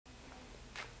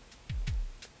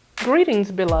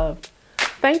Greetings, beloved.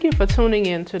 Thank you for tuning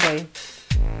in today.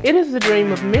 It is the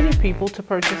dream of many people to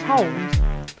purchase homes.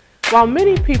 While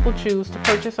many people choose to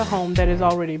purchase a home that is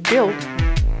already built,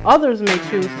 others may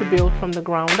choose to build from the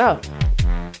ground up.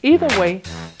 Either way,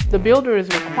 the builder is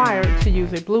required to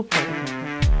use a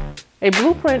blueprint. A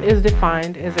blueprint is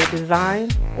defined as a design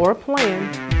or plan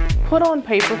put on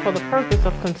paper for the purpose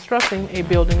of constructing a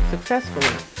building successfully.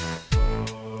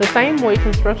 The same way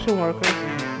construction workers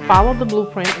follow the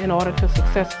blueprint in order to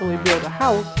successfully build a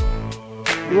house,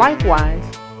 likewise,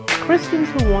 Christians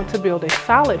who want to build a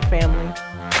solid family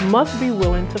must be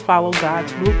willing to follow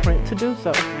God's blueprint to do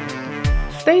so.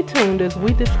 Stay tuned as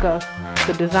we discuss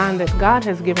the design that God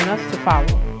has given us to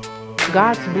follow,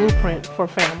 God's blueprint for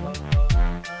family.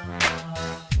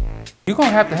 You're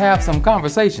going to have some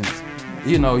conversations.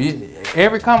 You know,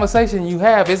 every conversation you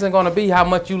have isn't going to be how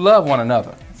much you love one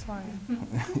another. That's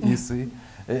right. You see,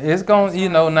 it's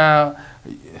going, now,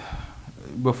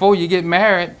 before you get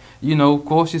married, of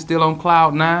course you're still on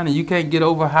cloud nine and you can't get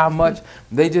over how much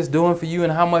they just doing for you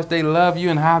and how much they love you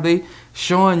and how they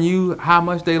showing you how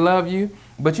much they love you.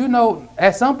 But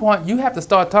at some point you have to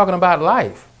start talking about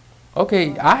life.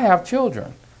 Okay, I have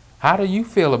children. How do you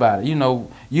feel about it?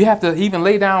 You have to even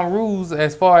lay down rules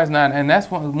as far as now, and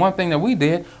that's one thing that we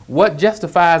did. What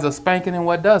justifies a spanking and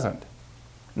what doesn't?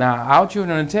 Now, our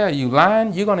children will tell you,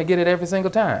 lying, you're going to get it every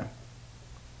single time.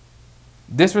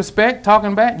 Disrespect,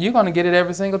 talking back, you're going to get it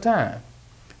every single time.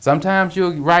 Sometimes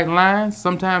you'll write lines,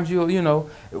 sometimes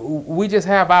we just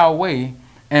have our way,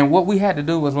 and what we had to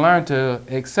do was learn to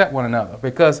accept one another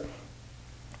because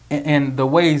in the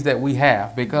ways that we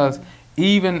have, because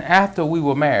even after we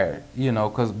were married,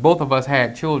 because both of us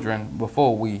had children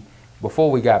before we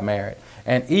got married.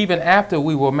 And even after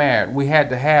we were married, we had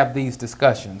to have these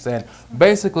discussions. And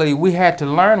basically, we had to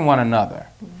learn one another.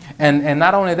 And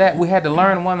not only that, we had to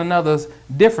learn one another's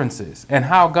differences and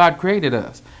how God created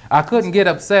us. I couldn't get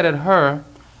upset at her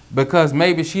because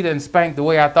maybe she didn't spank the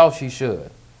way I thought she should.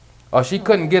 Or she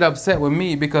couldn't get upset with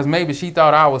me because maybe she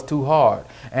thought I was too hard.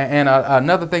 And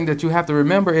another thing that you have to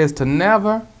remember is to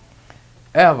never,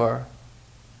 ever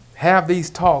have these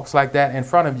talks like that in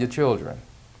front of your children.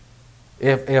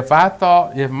 If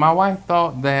my wife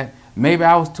thought that maybe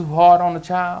I was too hard on the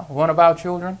child, one of our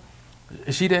children,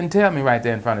 she didn't tell me right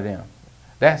there in front of them.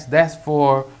 That's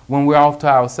for when we're off to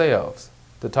ourselves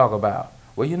to talk about.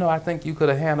 Well, I think you could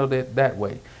have handled it that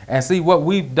way. And see, what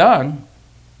we've done,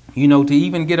 to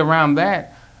even get around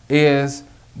that is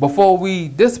before we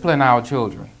discipline our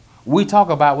children, we talk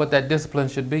about what that discipline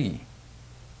should be.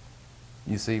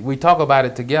 You see, we talk about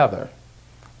it together.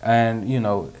 And,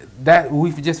 that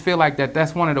we just feel like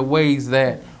that's one of the ways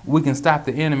that we can stop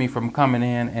the enemy from coming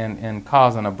in and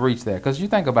causing a breach there. Because you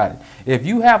think about it. If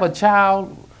you have a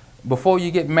child before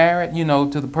you get married,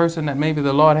 to the person that maybe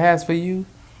the Lord has for you,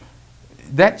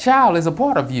 that child is a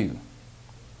part of you.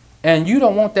 And you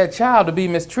don't want that child to be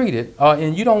mistreated,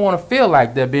 and you don't want to feel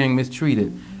like they're being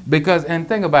mistreated. Because, and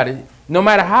think about it, no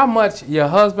matter how much your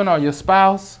husband or your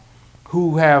spouse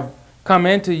who have come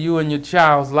into you and your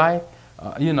child's life,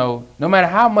 no matter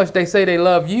how much they say they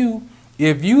love you,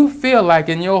 if you feel like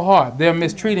in your heart they're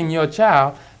mistreating your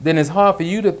child, then it's hard for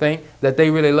you to think that they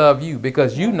really love you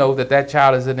because you know that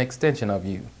child is an extension of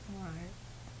you. Right.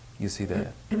 You see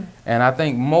that? And I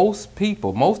think most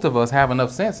of us have enough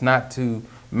sense not to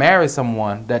marry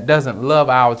someone that doesn't love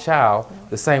our child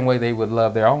the same way they would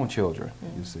love their own children,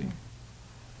 you see.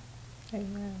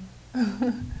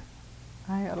 Amen.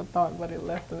 I had a thought, but it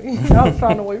left me. I was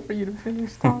trying to wait for you to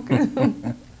finish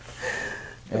talking.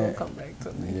 It'll come back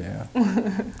to me. Yeah.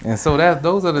 And so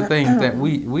those are the things that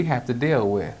we have to deal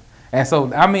with. And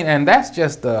so, and that's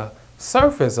just the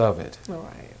surface of it.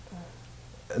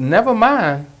 Right. Never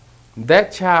mind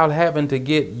that child having to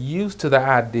get used to the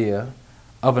idea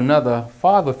of another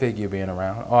father figure being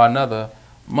around or another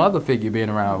mother figure being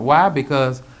around. Why?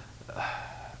 Because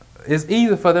it's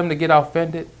easy for them to get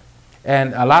offended.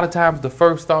 And a lot of times the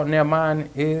first thought in their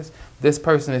mind is, this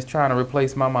person is trying to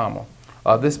replace my mama.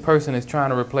 Or this person is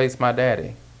trying to replace my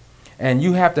daddy. And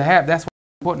that's why it's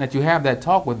important that you have that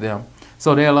talk with them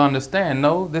so they'll understand,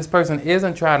 no, this person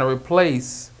isn't trying to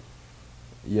replace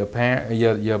your parent,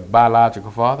 your biological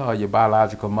father or your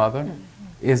biological mother.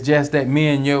 It's just that me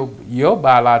and your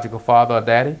biological father or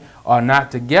daddy are not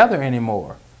together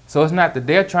anymore. So it's not that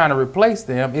they're trying to replace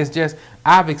them. It's just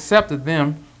I've accepted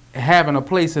them having a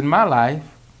place in my life,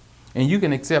 and you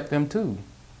can accept them too.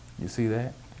 You see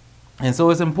that? And so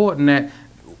it's important that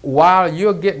while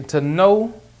you're getting to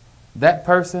know that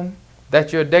person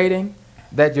that you're dating,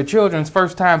 that your children's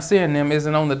first time seeing them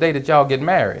isn't on the day that y'all get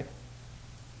married.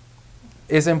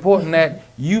 it's important that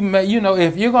you know,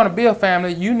 if you're going to be a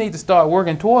family, you need to start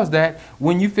working towards that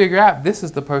when you figure out this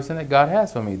is the person that God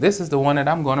has for me. This is the one that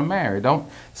I'm going to marry. Don't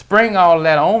spring all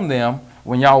that on them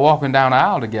when y'all walking down the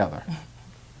aisle together.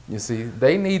 You see,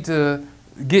 they need to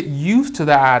get used to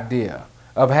the idea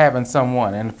of having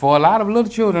someone. And for a lot of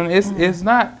little children, it's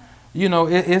not, you know,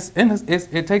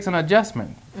 it takes an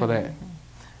adjustment for that.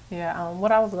 Yeah,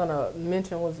 what I was going to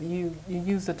mention was you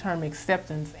used the term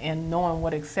acceptance and knowing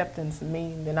what acceptance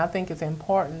means. And I think it's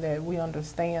important that we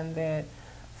understand that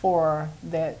for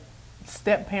that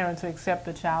step parent to accept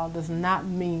a child does not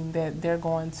mean that they're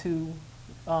going to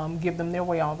give them their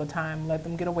way all the time, let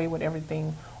them get away with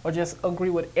everything, or just agree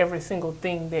with every single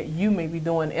thing that you may be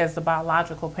doing as the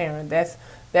biological parent.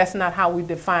 That's not how we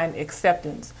define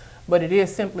acceptance, but it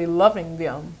is simply loving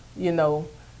them, you know.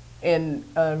 And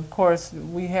of course,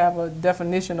 we have a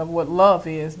definition of what love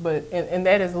is, but and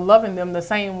that is loving them the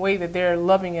same way that they're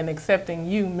loving and accepting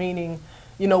you, meaning,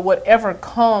 you know, whatever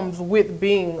comes with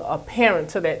being a parent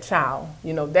to that child,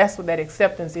 you know, that's what that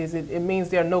acceptance is. It means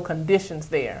there are no conditions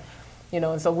there, you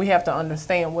know, and so we have to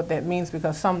understand what that means,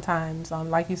 because sometimes,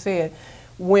 like you said,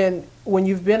 when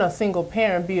you've been a single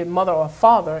parent, be it mother or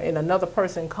father, and another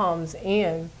person comes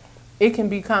in, it can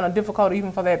be kind of difficult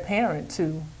even for that parent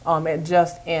to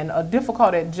adjust, and a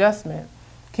difficult adjustment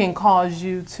can cause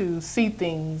you to see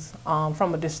things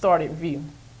from a distorted view,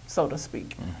 so to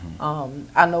speak.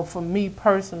 I know for me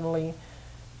personally,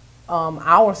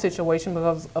 our situation,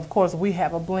 because of course we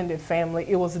have a blended family,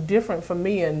 it was different for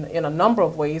me in a number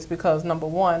of ways, because number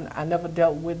one, I never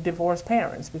dealt with divorced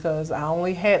parents because I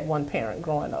only had one parent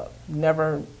growing up.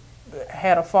 Never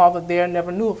had a father there,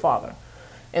 never knew a father.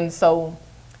 And so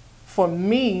for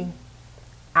me,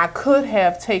 I could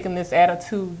have taken this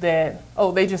attitude that,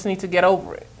 oh, they just need to get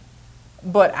over it.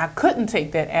 But I couldn't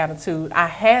take that attitude. I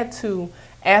had to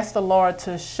ask the Lord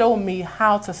to show me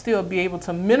how to still be able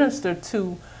to minister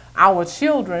to our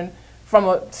children from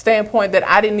a standpoint that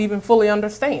I didn't even fully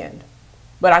understand.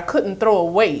 But I couldn't throw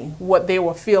away what they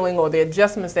were feeling or the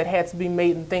adjustments that had to be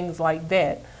made and things like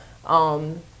that.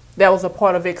 That was a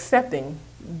part of accepting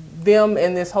them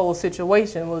in this whole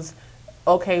situation was,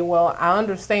 okay, well, I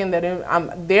understand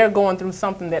that they're going through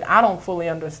something that I don't fully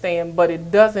understand, but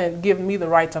it doesn't give me the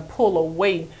right to pull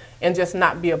away and just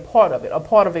not be a part of it. A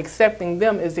part of accepting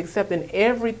them is accepting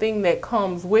everything that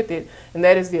comes with it, and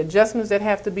that is the adjustments that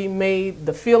have to be made,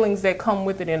 the feelings that come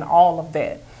with it, and all of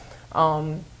that.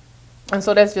 And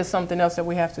so that's just something else that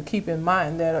we have to keep in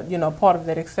mind, that, you know, part of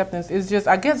that acceptance is just,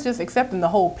 I guess, just accepting the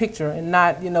whole picture and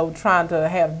not, you know, trying to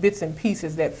have bits and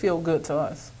pieces that feel good to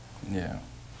us. Yeah.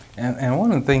 And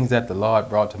one of the things that the Lord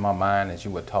brought to my mind as you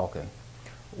were talking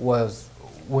was,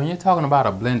 when you're talking about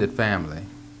a blended family,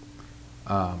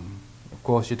 of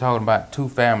course you're talking about two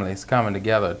families coming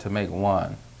together to make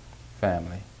one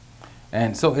family.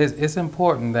 And so it's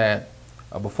important that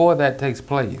before that takes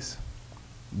place,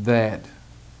 that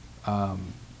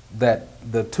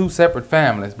that the two separate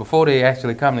families, before they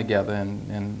actually come together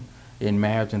in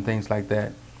marriage and things like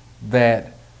that,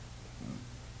 that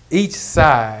each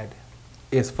side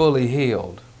is fully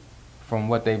healed from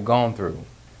what they've gone through.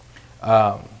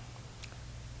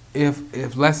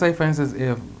 If let's say, for instance,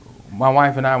 if my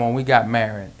wife and I, when we got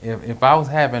married, if I was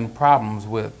having problems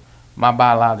with my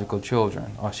biological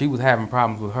children, or she was having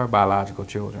problems with her biological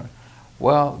children,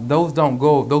 well, those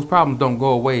problems don't go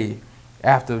away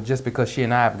after just because she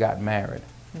and I have gotten married.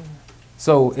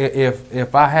 So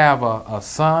if I have a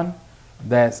son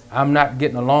that I'm not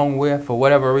getting along with for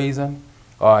whatever reason,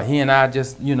 or he and I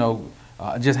just, you know,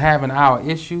 just having our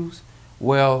issues,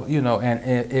 well, you know,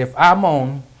 and if I'm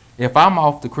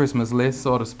off the Christmas list,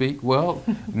 so to speak, well,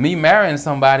 me marrying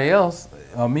somebody else,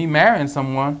 or me marrying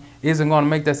someone isn't going to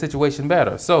make that situation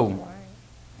better. So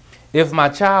if my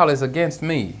child is against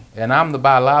me and I'm the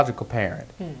biological parent,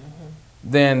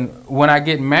 then when I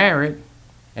get married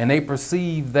and they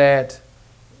perceive that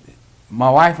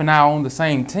my wife and I are on the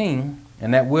same team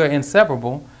and that we're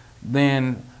inseparable,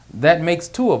 then that makes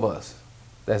two of us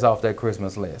that's off that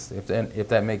Christmas list, if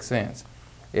that makes sense.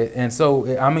 And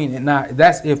so, I mean, now,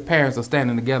 that's if parents are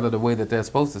standing together the way that they're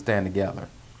supposed to stand together.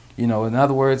 You know, in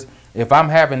other words, if I'm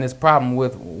having this problem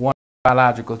with one of my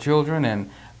biological children and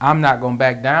I'm not going to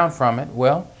back down from it,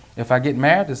 well, if I get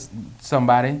married to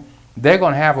somebody, they're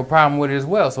going to have a problem with it as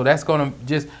well. So that's going to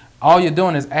just, all you're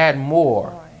doing is add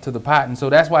more to the pot. And so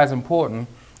that's why it's important,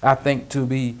 I think, to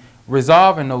be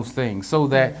resolving those things so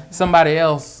that somebody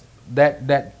else,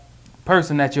 that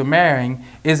person that you're marrying,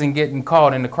 isn't getting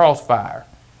caught in the crossfire,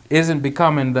 isn't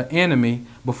becoming the enemy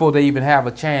before they even have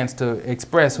a chance to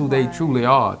express who they truly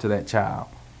are to that child.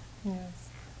 Yes.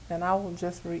 And I will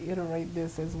just reiterate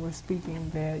this as we're speaking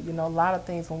that, you know, a lot of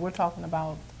things when we're talking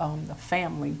about the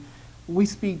family, we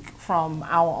speak from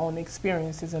our own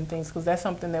experiences and things because that's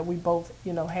something that we both,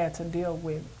 you know, had to deal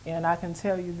with. And I can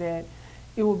tell you that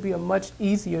it would be a much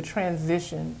easier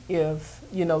transition if,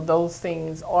 you know, those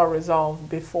things are resolved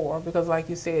before, because like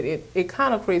you said, it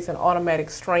kind of creates an automatic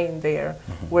strain there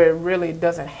where it really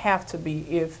doesn't have to be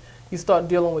if you start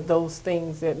dealing with those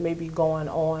things that may be going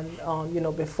on, you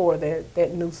know, before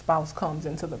that new spouse comes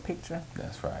into the picture.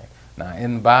 That's right. Now,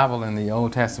 in the Bible, in the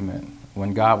Old Testament,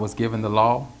 when God was given the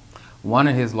law, one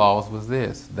of his laws was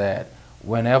this, that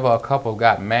whenever a couple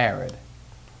got married,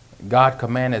 God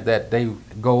commanded that they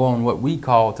go on what we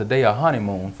call today a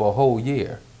honeymoon for a whole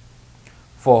year.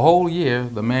 For a whole year,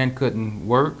 the man couldn't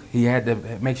work. He had to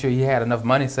make sure he had enough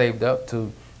money saved up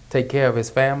to take care of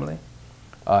his family,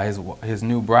 his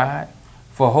new bride.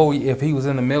 For a whole year, if he was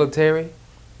in the military,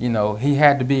 you know, he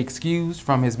had to be excused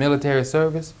from his military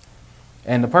service.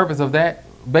 And the purpose of that,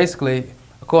 basically,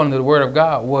 according to the Word of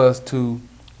God, was to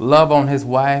love on his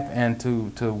wife and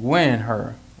to win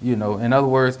her. You know, in other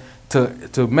words,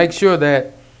 to make sure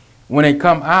that when they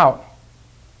come out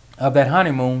of that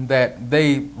honeymoon that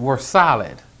they were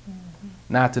solid.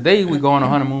 Now today we go on a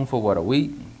honeymoon for what, a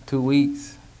week, 2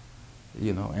 weeks,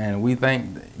 you know, and we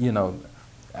think, you know,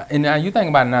 and now you think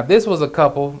about it, now this was a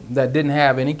couple that didn't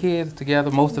have any kids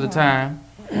together most of the time.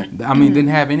 I mean,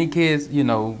 didn't have any kids, you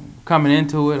know, coming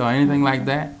into it or anything like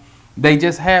that. They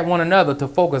just had one another to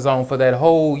focus on for that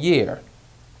whole year.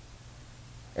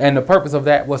 And the purpose of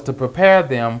that was to prepare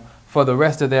them for the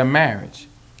rest of their marriage.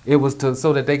 It was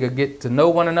so that they could get to know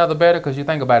one another better, because you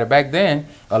think about it, back then,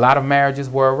 a lot of marriages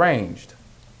were arranged.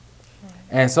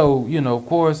 And so, you know, of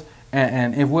course,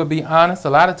 and if we'll be honest, a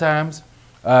lot of times,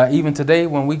 even today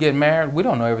when we get married, we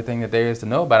don't know everything that there is to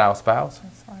know about our spouse.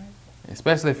 That's right.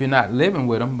 Especially if you're not living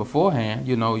with them beforehand,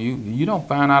 you know, you don't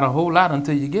find out a whole lot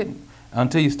until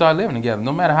you start living together.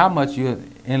 No matter how much you're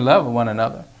in love with one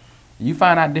another, you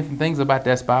find out different things about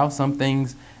that spouse. Some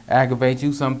things aggravate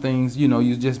you, some things, you know,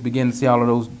 you just begin to see all of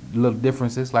those little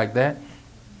differences like that.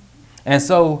 And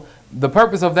so the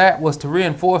purpose of that was to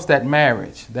reinforce that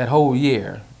marriage, that whole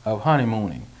year of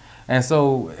honeymooning. And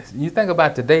so you think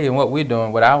about today and what we're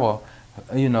doing with our,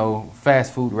 you know,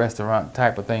 fast food restaurant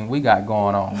type of thing we got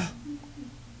going on.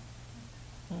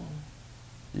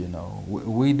 You know,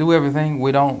 we do everything.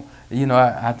 We don't, you know,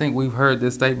 I think we've heard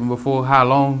this statement before, how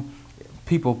long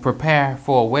people prepare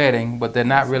for a wedding, but they're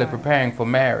not really preparing for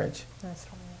marriage. That's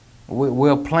right.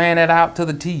 We'll plan it out to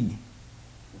the T,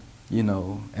 you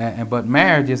know, but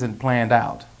marriage isn't planned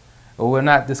out. Or we're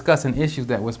not discussing issues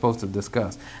that we're supposed to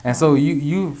discuss. And so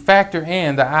you factor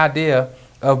in the idea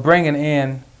of bringing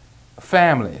in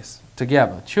families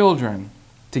together, children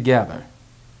together,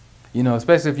 you know,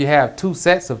 especially if you have two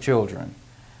sets of children.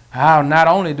 How not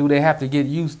only do they have to get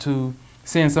used to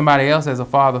seeing somebody else as a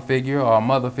father figure or a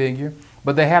mother figure,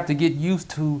 but they have to get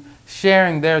used to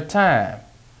sharing their time.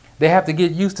 They have to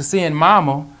get used to seeing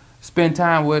mama spend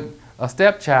time with a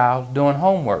stepchild doing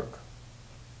homework.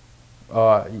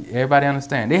 Everybody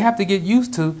understand? They have to get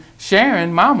used to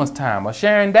sharing mama's time or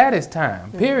sharing daddy's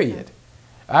time, period.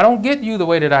 I don't get you the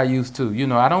way that I used to. You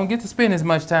know, I don't get to spend as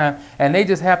much time. And they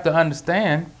just have to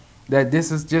understand that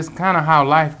this is just kind of how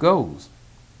life goes.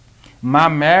 My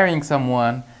marrying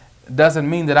someone doesn't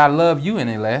mean that I love you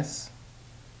any less.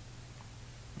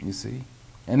 You see?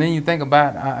 And then you think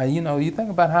about, you know, you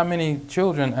think about how many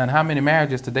children and how many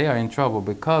marriages today are in trouble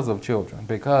because of children.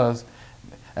 Because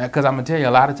I'm going to tell you,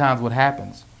 a lot of times what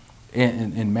happens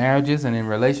in marriages and in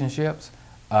relationships,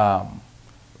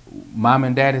 mom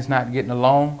and dad is not getting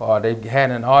along, or they've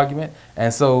had an argument.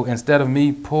 And so instead of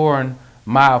me pouring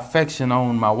my affection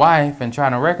on my wife and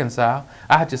trying to reconcile,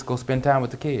 I just go spend time with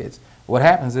the kids. What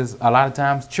happens is a lot of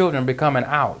times children become an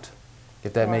out,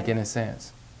 if that make any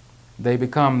sense. They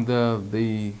become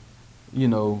the you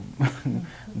know,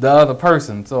 the other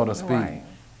person, so to speak. Right.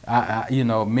 You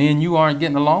know, me and you aren't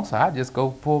getting along, so I just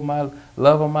go pour my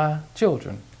love on my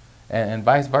children, and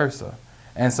vice versa.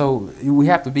 And so we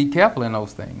have to be careful in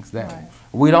those things, that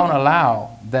we don't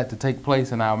allow that to take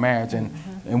place in our marriage.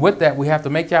 And with that, we have to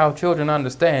make our children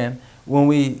understand when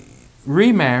we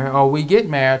remarry or we get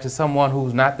married to someone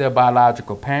who's not their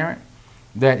biological parent,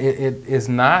 that it is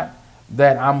not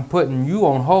that I'm putting you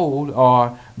on hold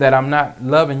or that I'm not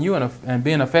loving you and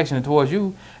being affectionate towards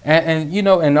you. And you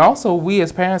know, and also we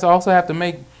as parents also have to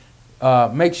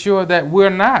make sure that we're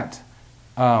not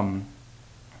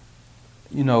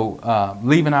you know,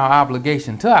 leaving our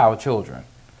obligation to our children.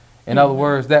 In other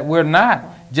words, that we're not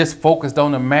just focused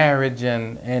on the marriage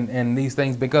and these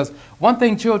things, because one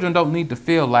thing children don't need to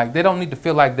feel like, they don't need to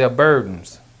feel like they're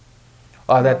burdens,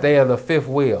 or that they are the fifth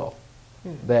wheel,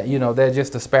 that, you know, they're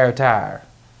just a spare tire,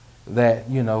 that,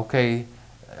 you know, okay,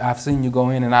 I've seen you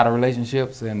go in and out of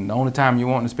relationships, and the only time you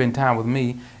want to spend time with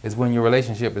me is when your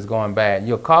relationship is going bad.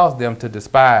 You'll cause them to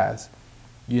despise,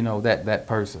 you know, that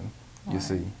person, you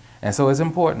see. And so it's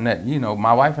important that, you know,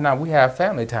 my wife and I, we have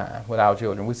family time with our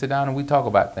children. We sit down and we talk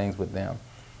about things with them.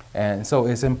 And so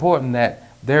it's important that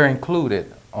they're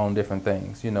included on different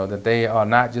things, you know, that they are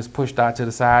not just pushed out to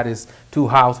the side. It's two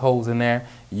households in there,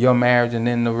 your marriage and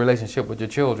then the relationship with your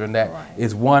children, that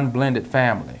is one blended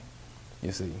family,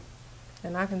 you see.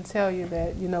 And I can tell you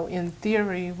that, you know, in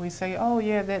theory, we say, oh,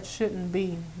 yeah, that shouldn't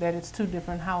be, that it's two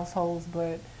different households.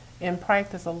 But in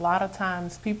practice, a lot of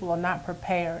times people are not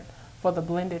prepared for the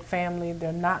blended family.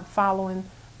 They're not following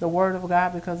the Word of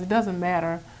God, because it doesn't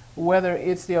matter whether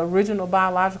it's the original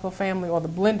biological family or the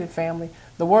blended family.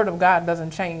 The Word of God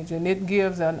doesn't change, and it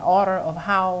gives an order of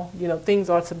how, you know, things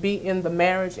are to be in the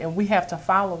marriage, and we have to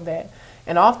follow that.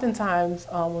 And oftentimes,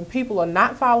 when people are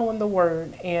not following the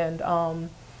Word and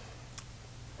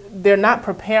they're not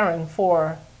preparing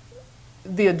for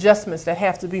the adjustments that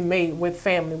have to be made with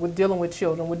family, with dealing with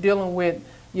children, with dealing with,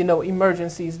 you know,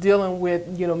 emergencies, dealing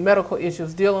with, you know, medical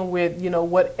issues, dealing with, you know,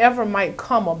 whatever might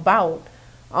come about,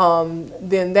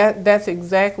 then that's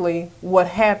exactly what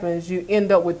happens. You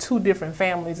end up with two different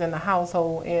families in the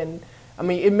household, and I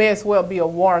mean, it may as well be a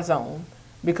war zone,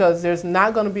 because there's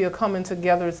not going to be a coming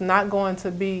together. It's not going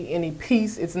to be any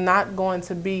peace. It's not going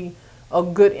to be a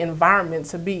good environment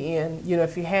to be in, you know,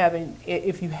 if you have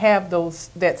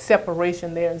that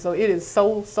separation there. And so it is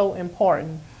so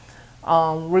important,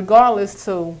 regardless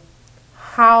to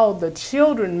how the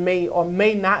children may or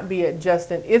may not be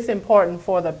adjusting. It's important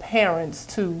for the parents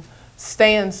to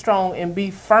stand strong and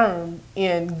be firm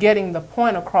in getting the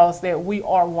point across that we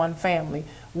are one family,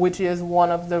 which is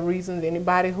one of the reasons.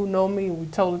 Anybody who know me, we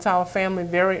told it to our family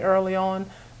very early on.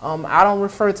 I don't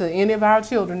refer to any of our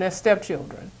children as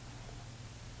stepchildren.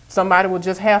 Somebody will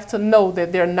just have to know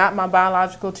that they're not my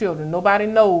biological children. Nobody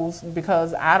knows,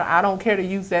 because I don't care to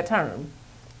use that term,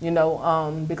 you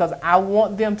know, because I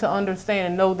want them to understand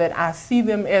and know that I see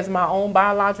them as my own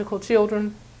biological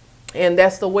children, and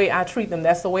that's the way I treat them.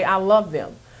 That's the way I love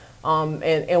them.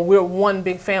 And we're one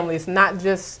big family. It's not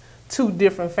just two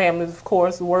different families, of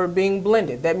course. We're being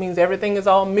blended. That means everything is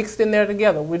all mixed in there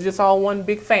together. We're just all one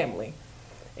big family.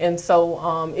 And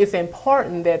so it's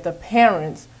important that the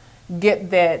parents get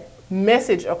that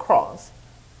message across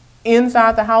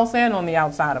inside the house and on the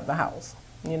outside of the house,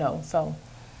 you know. So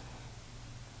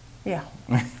yeah.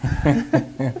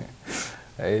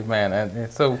 Amen. And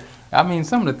so, I mean,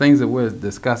 some of the things that we're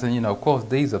discussing, you know, of course,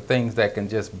 these are things that can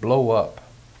just blow up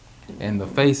in the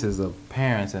faces of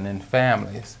parents and in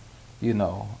families, you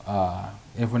know,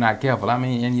 if we're not careful. I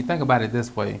mean, and you think about it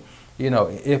this way, you know,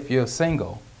 if you're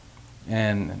single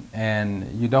and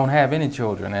you don't have any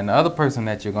children, and the other person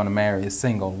that you're going to marry is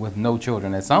single with no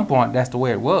children, at some point that's the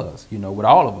way it was, you know, with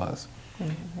all of us.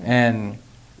 Mm-hmm. And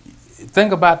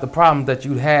think about the problem that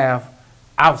you'd have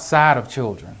outside of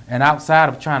children and outside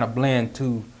of trying to blend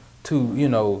two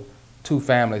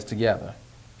families together.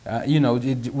 You know,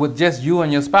 with just you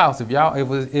and your spouse, if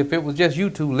it was just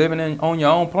you two living on your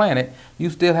own planet,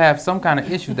 you still have some kind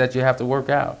of issue that you have to work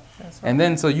out. Right. And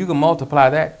then so you can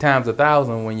multiply that times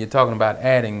 1,000 when you're talking about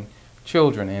adding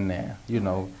children in there, you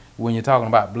know, when you're talking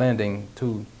about blending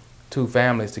two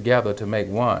families together to make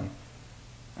one.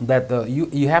 That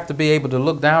you have to be able to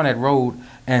look down that road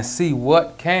and see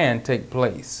what can take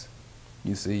place.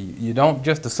 You see, you don't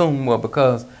just assume, well,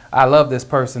 because I love this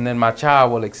person, then my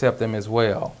child will accept them as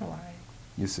well. Right.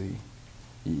 You see,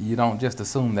 you don't just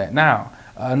assume that. Now,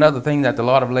 another thing that the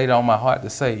Lord have laid on my heart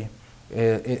to say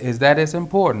is that it's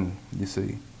important, you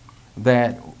see,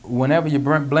 that whenever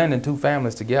you're blending two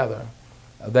families together,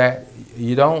 that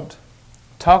you don't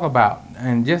talk about,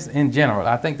 and just in general,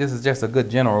 I think this is just a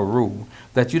good general rule,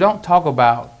 that you don't talk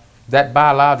about that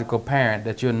biological parent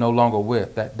that you're no longer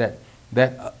with, that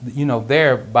you know,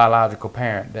 their biological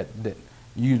parent that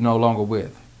you're no longer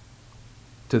with,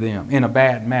 to them in a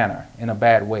bad manner, in a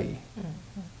bad way.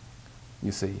 Mm-hmm.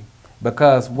 You see,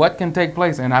 because what can take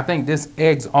place, and I think this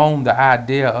eggs on the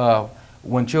idea of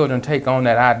when children take on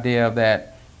that idea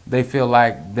that they feel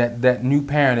like that new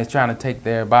parent is trying to take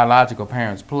their biological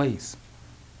parent's place,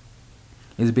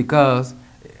 is because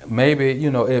maybe, you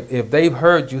know, if they've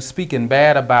heard you speaking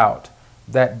bad about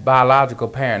that biological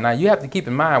parent. Now, you have to keep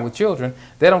in mind with children,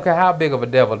 they don't care how big of a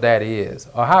devil daddy is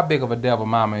or how big of a devil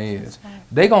mama is. Right.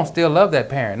 They're going to still love that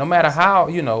parent. No matter how,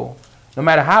 you know, no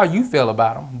matter how you feel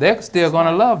about them, they're still going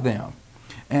to love them.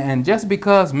 And just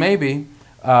because maybe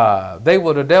they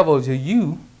were the devil to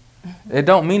you, it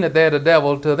don't mean that they're the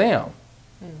devil to them.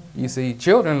 Mm-hmm. You see,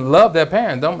 children love their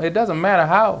parents. It doesn't matter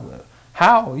how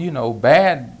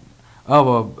bad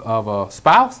of a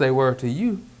spouse they were to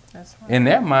you. That's right. In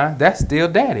their mind, that's still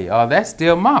daddy or that's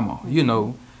still mama.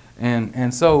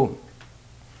 And so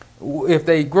if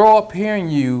they grow up hearing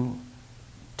you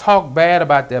talk bad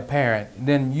about their parent,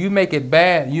 then you make it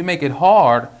bad. You make it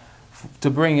hard to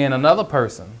bring in another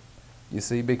person. You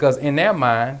see, because in their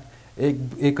mind,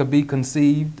 it could be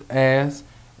conceived as,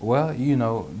 well,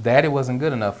 daddy wasn't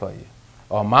good enough for you,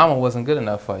 or mama wasn't good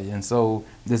enough for you, and so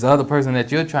this other person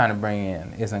that you're trying to bring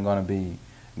in isn't going to be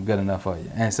good enough for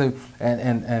you. And so,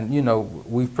 and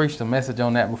we've preached a message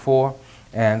on that before,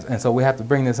 and so we have to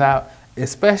bring this out,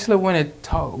 especially when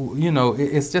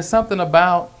it's just something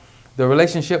about the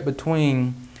relationship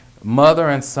between mother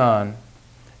and son,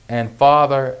 and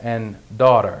father and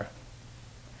daughter.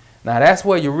 Now that's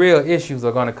where your real issues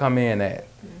are going to come in at.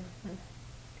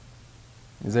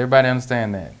 Does everybody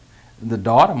understand that? The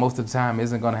daughter most of the time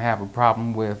isn't going to have a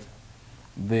problem with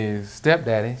the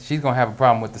stepdaddy. She's going to have a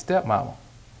problem with the stepmama.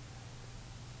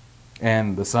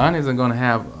 And the son isn't going to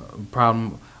have a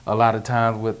problem a lot of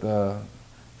times with the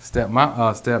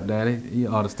stepdaddy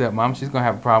or the stepmom. She's going to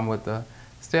have a problem with the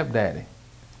stepdaddy.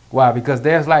 Why? Because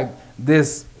there's like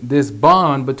this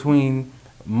bond between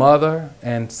mother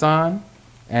and son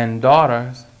and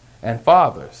daughters and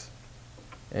fathers.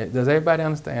 Does everybody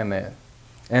understand that?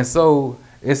 And so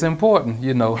it's important,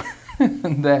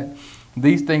 that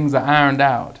these things are ironed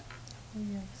out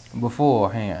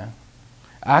beforehand.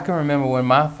 I can remember when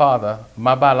my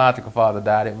biological father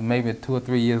died, it was maybe 2 or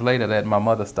 3 years later that my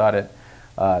mother started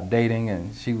dating,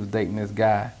 and she was dating this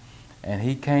guy. And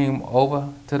he came over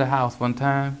to the house one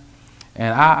time,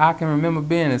 and I can remember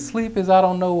being as sleepy as I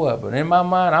don't know what. But in my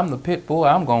mind, I'm the pit boy.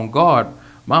 I'm going to guard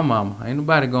my mama. Ain't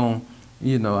nobody going,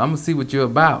 I'm going to see what you're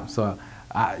about. So,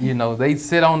 they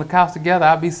sit on the couch together.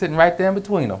 I'll be sitting right there in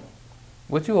between them.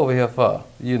 What you over here for?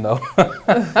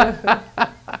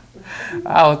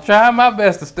 I was trying my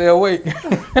best to stay awake.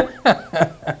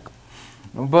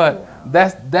 But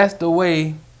that's the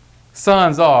way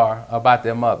sons are about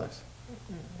their mothers.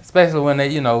 Especially when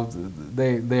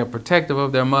they are protective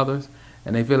of their mothers,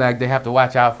 and they feel like they have to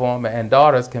watch out for them. And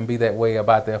daughters can be that way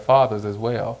about their fathers as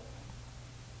well.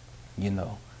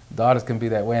 Daughters can be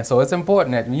that way. And so it's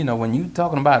important that, when you're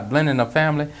talking about blending a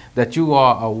family, that you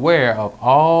are aware of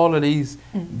all of these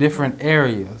different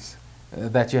areas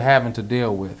that you're having to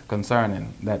deal with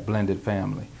concerning that blended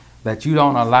family. That you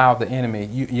don't allow the enemy,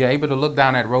 you're able to look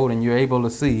down that road and you're able to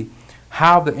see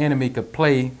how the enemy could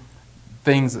play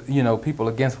things, people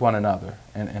against one another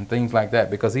and things like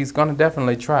that, because he's going to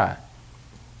definitely try.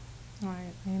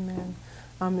 Right, amen.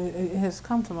 It has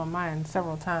come to my mind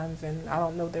several times, and I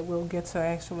don't know that we'll get to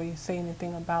actually say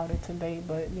anything about it today,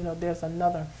 but, there's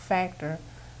another factor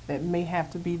that may have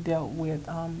to be dealt with,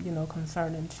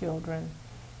 concerning children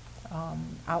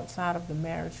outside of the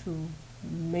marriage who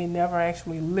may never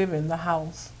actually live in the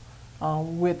house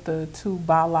with the two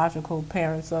biological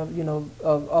parents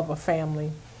of a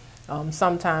family.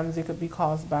 Sometimes it could be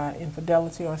caused by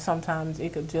infidelity, or sometimes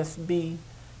it could just be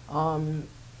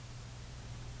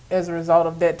as a result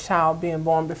of that child being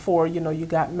born before you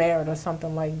got married or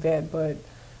something like that. But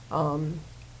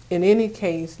in any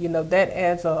case, that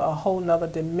adds a whole nother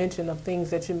dimension of things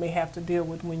that you may have to deal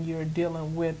with when you're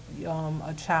dealing with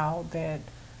a child that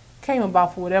came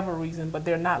about for whatever reason, but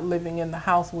they're not living in the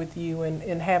house with you,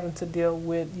 and having to deal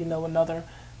with another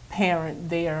parent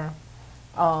there.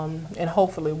 And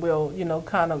hopefully we'll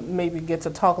kind of maybe get to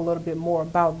talk a little bit more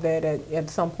about that at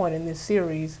some point in this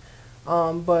series.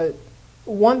 But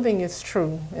one thing is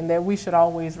true, and that we should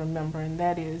always remember, and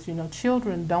that is,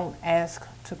 children don't ask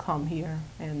to come here,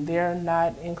 and they're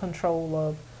not in control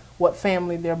of what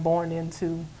family they're born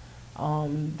into.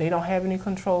 They don't have any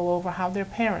control over how their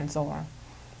parents are.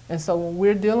 And so when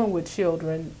we're dealing with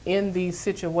children in these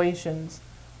situations,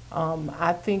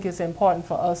 I think it's important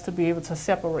for us to be able to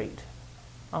separate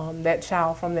that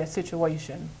child from that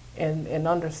situation, and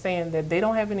understand that they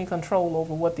don't have any control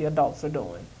over what the adults are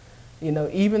doing.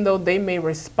 Even though they may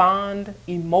respond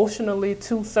emotionally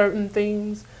to certain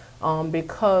things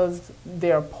because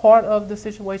they're part of the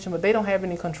situation, but they don't have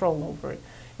any control over it.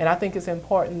 And I think it's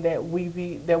important that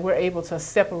we're able to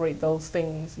separate those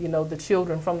things, the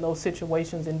children from those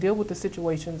situations, and deal with the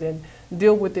situations and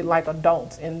deal with it like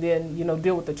adults, and then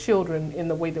deal with the children in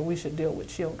the way that we should deal with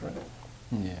children.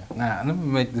 Yeah. Now let me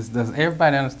make this. Does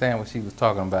everybody understand what she was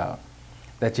talking about?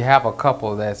 That you have a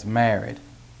couple that's married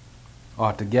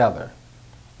or together,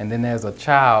 and then there's a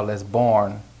child that's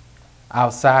born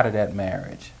outside of that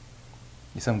marriage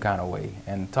in some kind of way,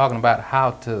 and talking about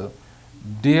how to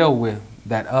deal with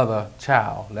that other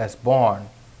child that's born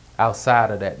outside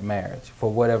of that marriage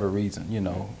for whatever reason, you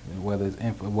know, whether it's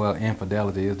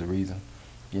infidelity is the reason,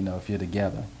 you know, if you're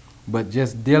together. But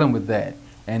just dealing with that.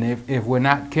 And if we're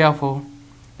not careful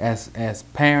as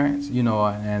parents, you know,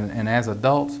 and as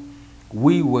adults,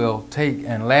 we will take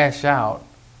and lash out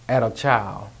at a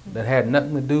child that had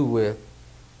nothing to do with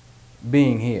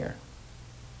being here.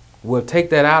 We'll take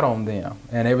that out on them.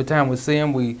 And every time we see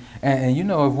them, and you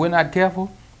know, if we're not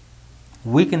careful,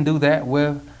 we can do that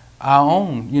with our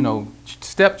own, you know,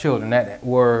 stepchildren that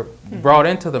were brought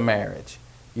into the marriage,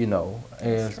 you know,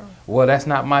 as, well, that's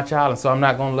not my child, and so I'm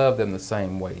not going to love them the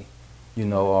same way, you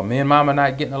know, or me and mom are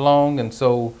not getting along, and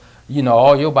so, you know,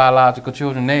 all your biological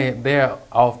children, they're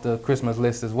off the Christmas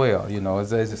list as well, you know, it's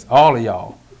just all of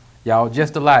y'all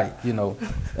just alike, you know,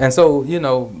 and so, you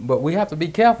know, but we have to be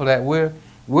careful that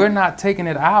we're not taking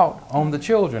it out on the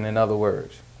children, in other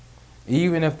words.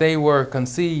 Even if they were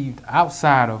conceived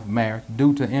outside of marriage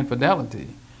due to infidelity,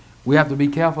 we have to be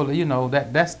careful, you know,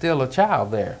 that's still a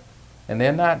child there. And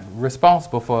they're not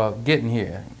responsible for getting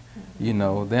here. You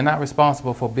know, they're not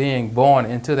responsible for being born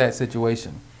into that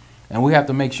situation. And we have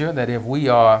to make sure that if we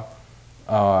are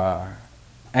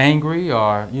angry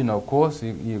or, you know, of course,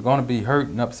 you're going to be hurt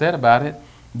and upset about it,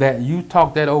 that you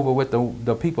talk that over with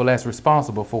the people that's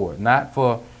responsible for it,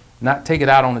 not take it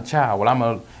out on the child.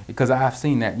 Well, because I've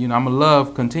seen that, you know, I'm going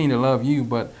to continue to love you,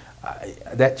 but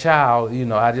that child, you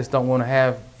know, I just don't want to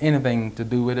have anything to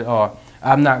do with it, or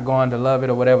I'm not going to love it,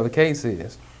 or whatever the case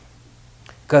is.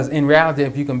 Because in reality,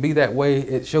 if you can be that way,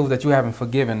 it shows that you haven't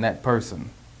forgiven that person,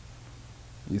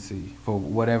 you see, for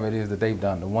whatever it is that they've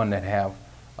done, the one that have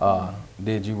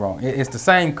did you wrong. It's the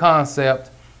same concept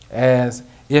as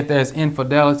if there's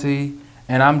infidelity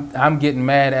and I'm getting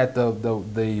mad at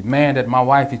the man that my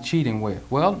wife is cheating with.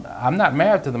 Well, I'm not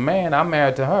married to the man, I'm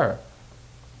married to her,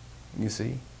 you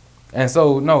see. And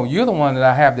so, no, you're the one that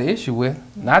I have the issue with,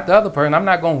 not the other person. I'm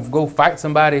not going to go fight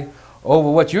somebody over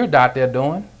what you're out there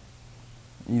doing,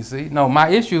 you see. No, my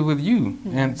issue is with you.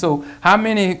 And so how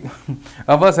many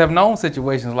of us have known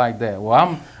situations like that?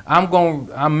 Well,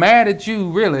 I'm mad at you,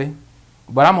 really,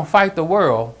 but I'm going to fight the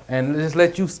world and just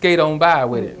let you skate on by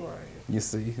with it. You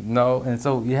see, no, and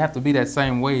so you have to be that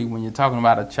same way when you're talking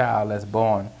about a child that's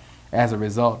born as a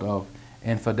result of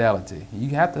infidelity. You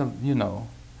have to, you know,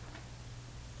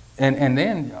 and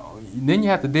then you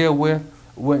have to deal with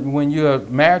when you're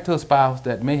married to a spouse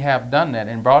that may have done that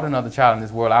and brought another child in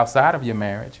this world outside of your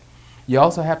marriage. You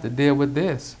also have to deal with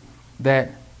this,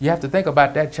 that you have to think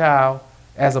about that child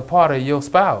as a part of your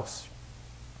spouse.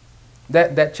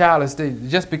 That child is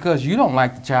just because you don't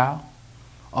like the child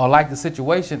or like the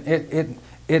situation,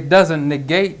 it doesn't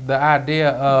negate the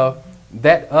idea of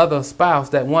that other spouse,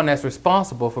 that one that's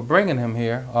responsible for bringing him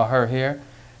here or her here,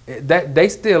 that they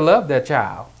still love their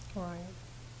child. Right.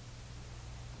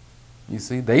 You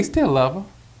see, they still love her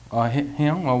or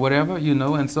him or whatever, you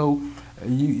know, and so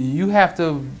you have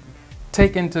to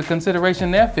take into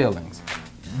consideration their feelings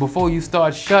before you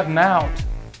start shutting out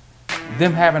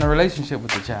them having a relationship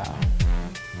with the child.